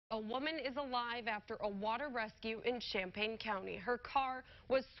A woman is alive after a water rescue in Champaign County. Her car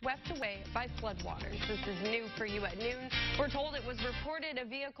was swept away by floodwaters. This is new for you at noon. We're told it was reported a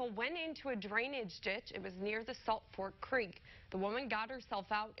vehicle went into a drainage ditch. It was near the Salt Fork Creek. The woman got herself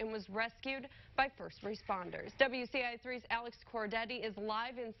out and was rescued by first responders. WCIA 3's Alex Corradetti is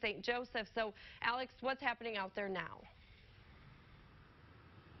live in St. Joseph. So, Alex, what's happening out there now?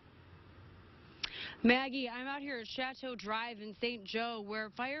 Maggie, I'm out here at Chateau Drive in St. Joe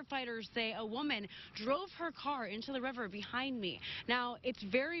where firefighters say a woman drove her car into the river behind me. Now, it's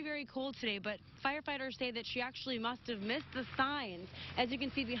very, very cold today, but firefighters say that she actually must have missed the signs, as you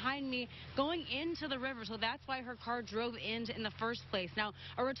can see behind me, going into the river. So that's why her car drove in the first place. Now,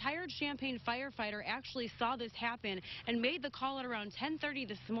 a retired Champaign firefighter actually saw this happen and made the call at around 10:30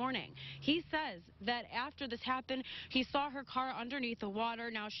 this morning. He says that after this happened, he saw her car underneath the water.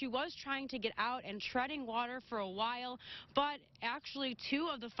 Now, she was trying to get out and treading water for a while, but actually two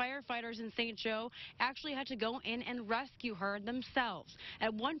of the firefighters in St. Joe actually had to go in and rescue her themselves.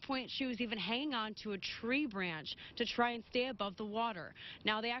 At one point, she was even hanging on to a tree branch to try and stay above the water.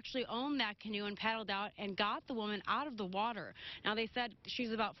 Now, they actually owned that canoe and paddled out and got the woman out of the water. Now, they said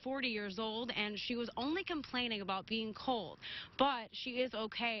she's about 40 years old and she was only complaining about being cold, but she is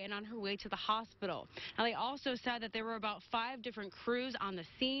okay and on her way to the hospital. Now, they also said that there were about 5 different crews on the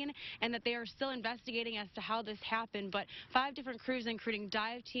scene and that they are still investigating as to how this happened, but 5 different crews, including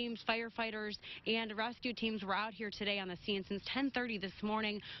dive teams, firefighters, and rescue teams, were out here today on the scene since 10:30 this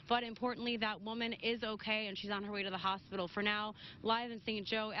morning. But importantly, that woman is okay and she's on her way to the hospital. For now, live in St.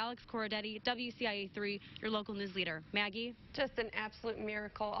 Joe, Alex Corradetti, WCIA 3, your local news leader. Maggie? Just an absolute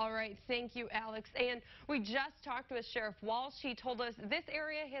miracle. All right, thank you, Alex. And we just talked with Sheriff Walsh. He told us this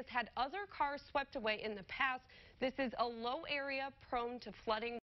area has had other cars swept away in the past. This is a low area prone to flooding.